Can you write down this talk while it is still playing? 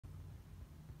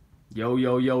Yo,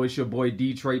 yo, yo, it's your boy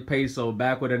Detroit Peso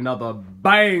back with another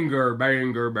banger.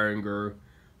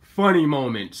 Funny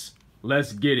moments.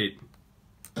 Let's get it.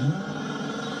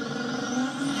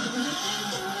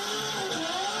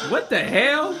 What the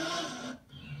hell?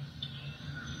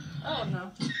 Oh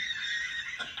no.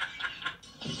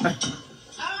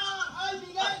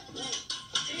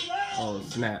 Oh,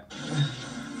 snap.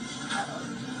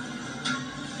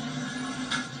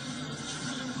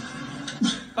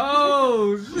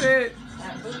 Oh, shit.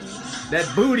 That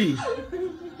booty.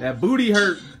 That booty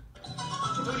hurt.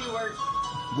 Booty work.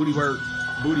 Booty work.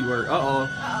 Booty work. Uh-oh.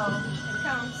 Uh-oh. Here it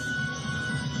comes.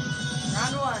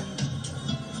 Round one.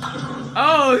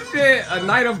 Oh, shit. A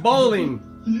night of bowling.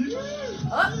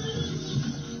 Oh.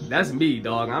 That's me,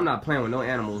 dog. I'm not playing with no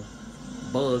animals.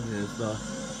 Bugs and stuff.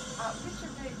 Get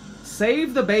your baby.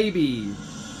 Save the baby.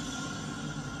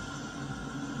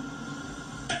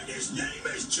 And his name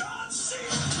is John C.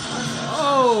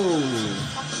 Oh.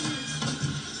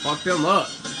 Fuck them up.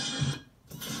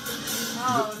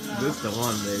 Oh no. This the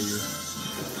one, baby.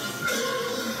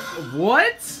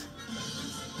 What?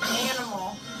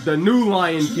 Animal. The new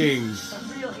Lion King. A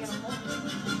real animal.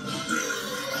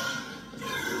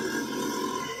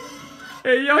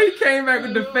 Hey, yo, he came back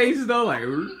with the face, though, like...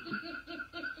 Oh,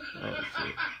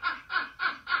 shit.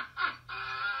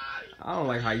 I don't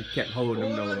like how you kept holding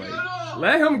him, though, like...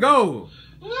 Let him go!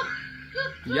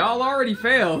 Y'all already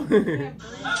failed.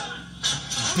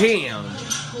 Damn.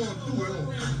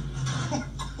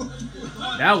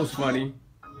 That was funny.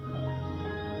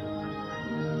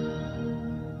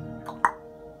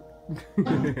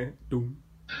 Doom.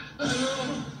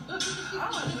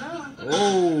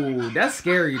 Oh, that's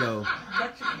scary though.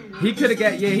 He could have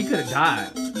got, yeah, he could have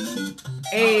died.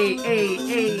 Hey, get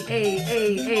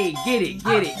it.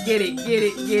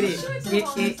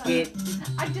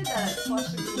 I did that at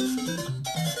Slush.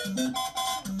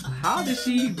 How did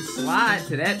she slide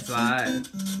to that side?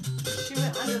 She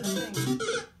went under the thing.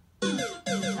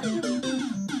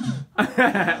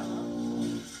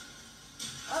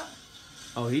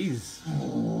 Oh, he's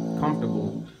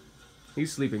comfortable.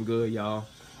 He's sleeping good, y'all.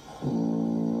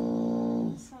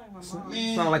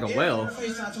 Sound like a whale.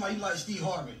 FaceTime to my, you like Steve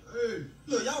Harvey. Hey,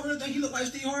 look, y'all really think he look like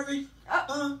Steve Harvey?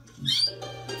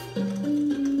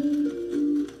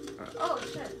 Oh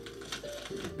shit.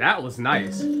 That was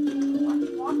nice.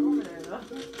 Walk over there though.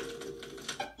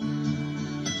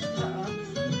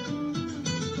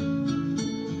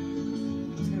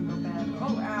 It's gonna go bad.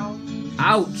 Oh, ow.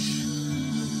 Ouch.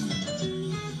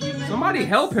 Somebody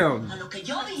help him.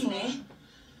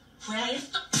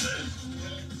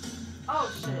 Oh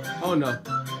shit. Oh no.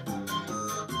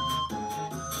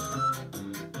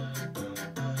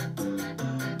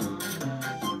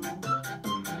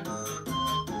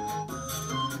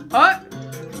 What?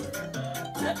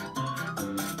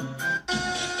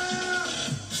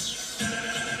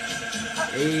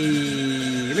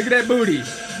 Hey, look at that booty.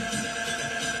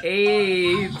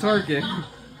 Hey, he's twerking.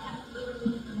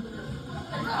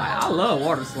 I love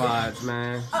water slides,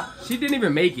 man. She didn't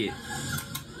even make it.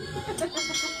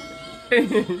 Oh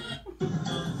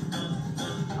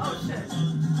shit.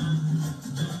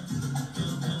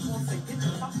 Wilson, get the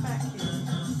fuck back here.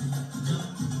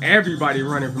 Everybody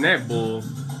running from that bull.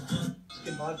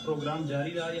 उसके बाद programme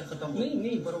जारी रहा या खत्म?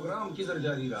 नहीं programme किधर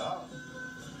जारी रहा?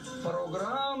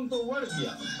 प्रोग्राम तो बढ़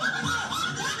गया.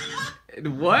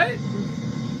 What?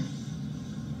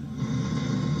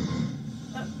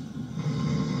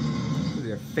 Is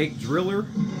it a fake driller?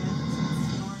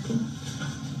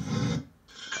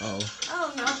 Oh. Oh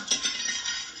no.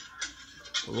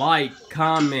 Like,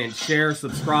 comment, share,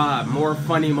 subscribe. More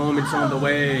funny moments on the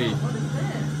way. What is this?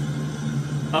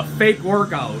 A fake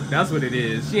workout. That's what it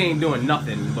is. She ain't doing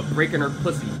nothing but breaking her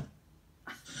pussy.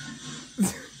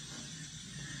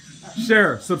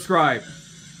 Share, subscribe.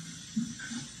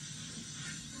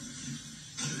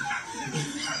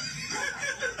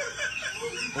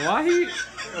 Why he...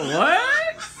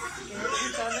 What? Scared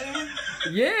each other?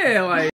 Yeah, like...